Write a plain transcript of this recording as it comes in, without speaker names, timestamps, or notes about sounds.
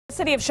The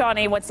city of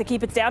Shawnee wants to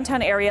keep its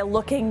downtown area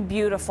looking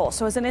beautiful.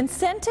 So as an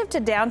incentive to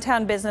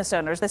downtown business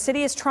owners, the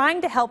city is trying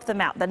to help them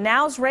out. The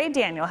Now's Ray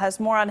Daniel has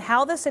more on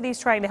how the city is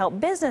trying to help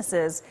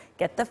businesses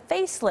get the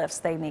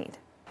facelifts they need.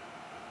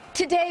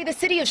 Today, the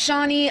city of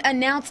Shawnee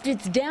announced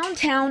its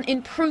downtown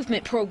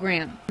improvement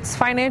program. It's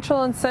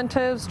financial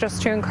incentives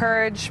just to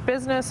encourage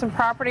business and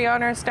property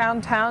owners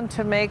downtown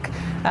to make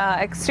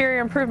exterior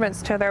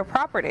improvements to their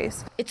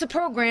properties. It's a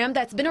program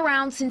that's been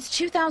around since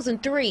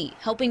 2003,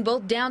 helping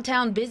both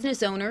downtown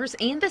business owners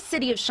and the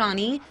city of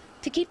Shawnee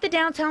to keep the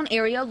downtown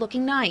area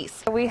looking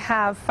nice. We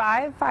have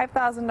five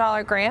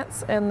 $5,000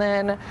 grants and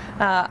then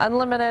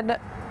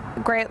unlimited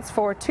grants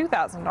for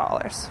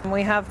 $2,000.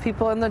 We have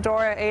people in the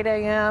door at 8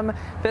 a.m.,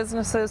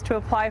 businesses to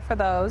apply for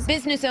those.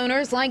 Business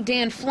owners like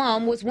Dan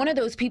Flum was one of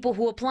those people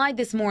who applied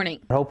this morning.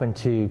 We're hoping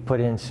to put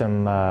in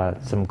some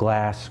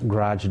glass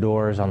garage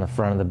doors on the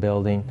front of the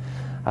building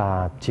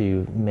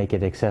to make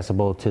it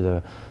accessible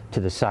to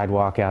the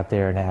sidewalk out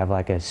there and have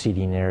like a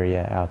seating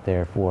area out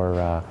there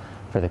for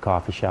the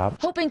coffee shop.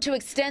 Hoping to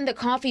extend the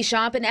coffee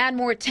shop and add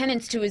more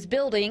tenants to his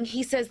building,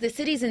 he says the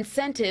city's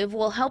incentive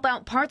will help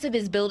out parts of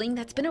his building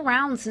that's been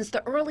around since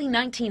the early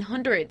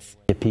 1900s.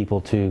 Get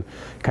people to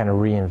kind of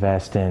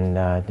reinvest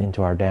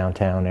into our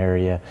downtown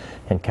area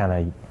and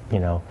kind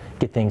of,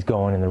 get things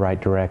going in the right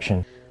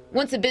direction.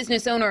 Once a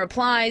business owner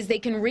applies, they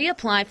can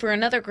reapply for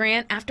another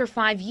grant after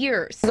 5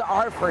 years. This is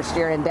our first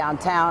year in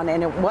downtown,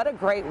 and what a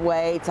great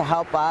way to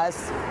help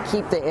us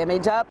keep the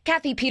image up.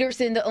 Kathy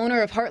Peterson, the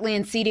owner of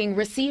Heartland Seating,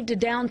 received a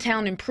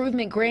downtown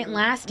improvement grant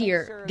last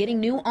year, getting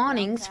new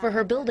awnings for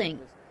her building.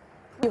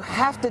 You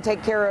have to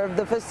take care of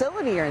the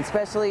facility here,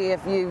 especially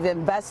if you've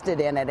invested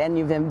in it, and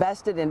you've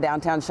invested in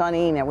downtown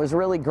Shawnee. And it was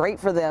really great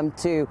for them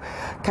to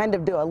kind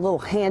of do a little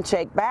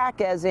handshake back,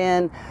 as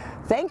in,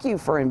 thank you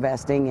for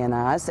investing in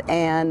us,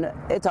 and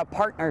it's a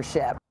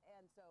partnership.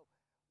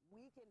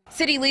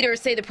 City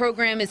leaders say the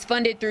program is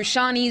funded through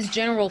Shawnee's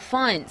general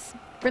funds.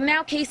 For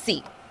Now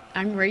KC,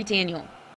 I'm Ray Daniel.